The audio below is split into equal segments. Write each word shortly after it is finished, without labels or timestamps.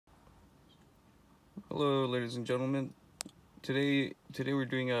Hello, ladies and gentlemen. Today we're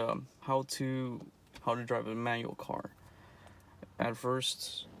doing how to drive a manual car. At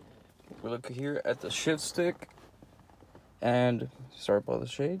first, we look here at the shift stick, and sorry about the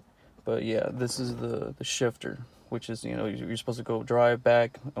shade, but yeah, this is the shifter, which is you're supposed to go drive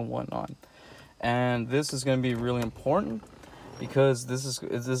back and whatnot. And this is going to be really important because this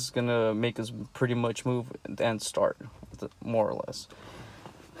is going to make us pretty much move and start, more or less.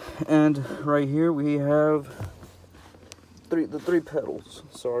 And right here we have the three pedals.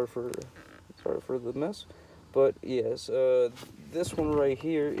 Sorry for the mess, but yes, this one right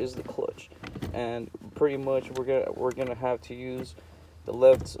here is the clutch, and pretty much we're gonna have to use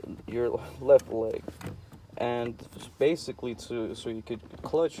your left leg, and basically so you could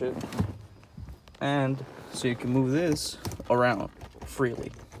clutch it, and so you can move this around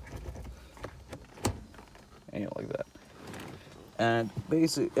freely, like that. And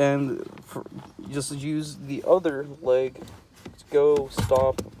just use the other leg to go,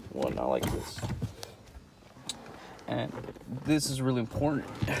 stop, whatnot, like this. And this is really important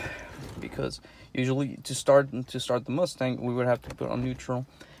because usually to start the Mustang, we would have to put on neutral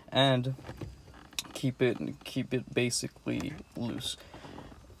and keep it basically loose.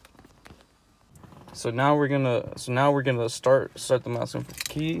 So now we're gonna start the Mustang.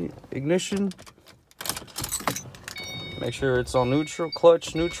 Key ignition. Make sure it's on neutral,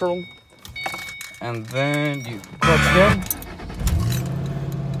 clutch neutral, and then you clutch again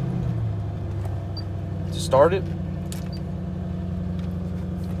to start it.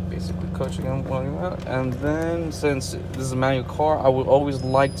 Basically clutch again while you're out. And then, since this is a manual car, I would always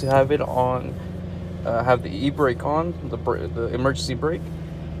like to have it on, have the e-brake on, the emergency brake.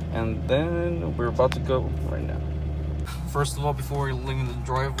 And then we're about to go right now. First of all, before you're leaving the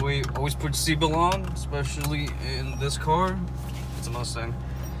driveway, always put your seatbelt on, especially in this car. It's a Mustang.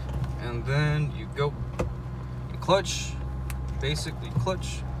 And then you go, you clutch, basically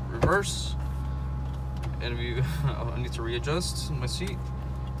clutch, reverse, and I need to readjust my seat,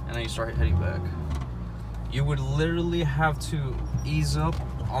 and then you start heading back. You would literally have to ease up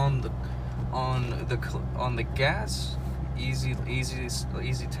on the gas, easy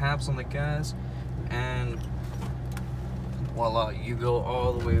taps on the gas, and voila, you go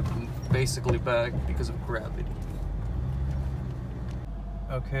all the way basically back because of gravity.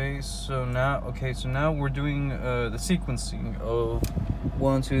 Okay, so now we're doing the sequencing of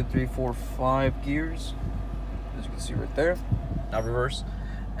 1, 2, 3, 4, 5 gears, as you can see right there. Now reverse,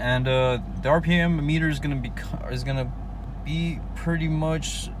 and the RPM meter is gonna be pretty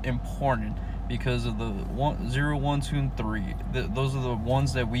much important because of the 0, 1, 2, and 3. Those are the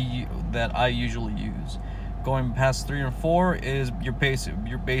ones that I usually use. Going past 3 and 4 is you're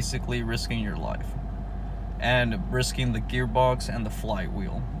basically risking your life and risking the gearbox and the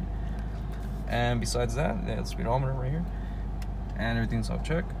flywheel. And besides that, yeah, speedometer right here, and everything's off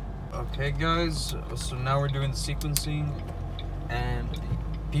check. Okay, guys, so now we're doing the sequencing, and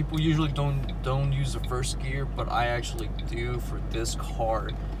people usually don't use the first gear, but I actually do for this car,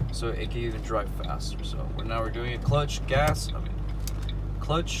 so it can even drive faster. So now we're doing a clutch,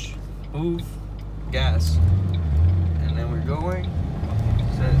 clutch, move, gas, and then we're going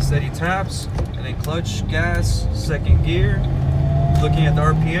steady taps, and then clutch, gas, second gear, looking at the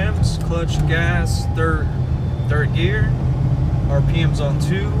RPMs, clutch, gas, third gear, RPMs on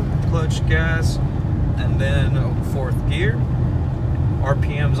 2, clutch, gas, and then fourth gear,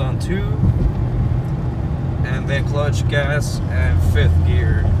 RPMs on 2, and then clutch, gas, and fifth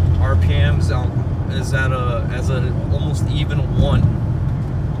gear, RPMs is at a almost even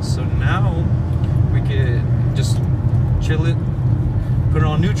 1. So now we could just chill it, put it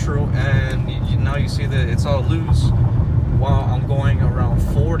on neutral, and now you see that it's all loose while I'm going around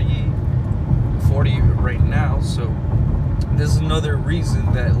 40 right now. So this is another reason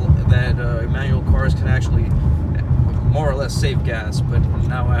that manual cars can actually more or less save gas. But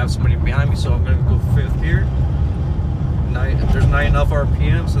now I have somebody behind me, so I'm going to go fifth gear. There's not enough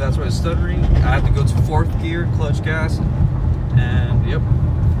RPM, so that's why it's stuttering. I have to go to fourth gear, clutch, gas, and yep,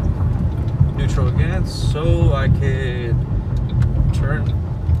 neutral again, so I could turn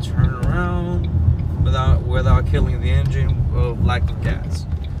around without killing the engine of lack of gas.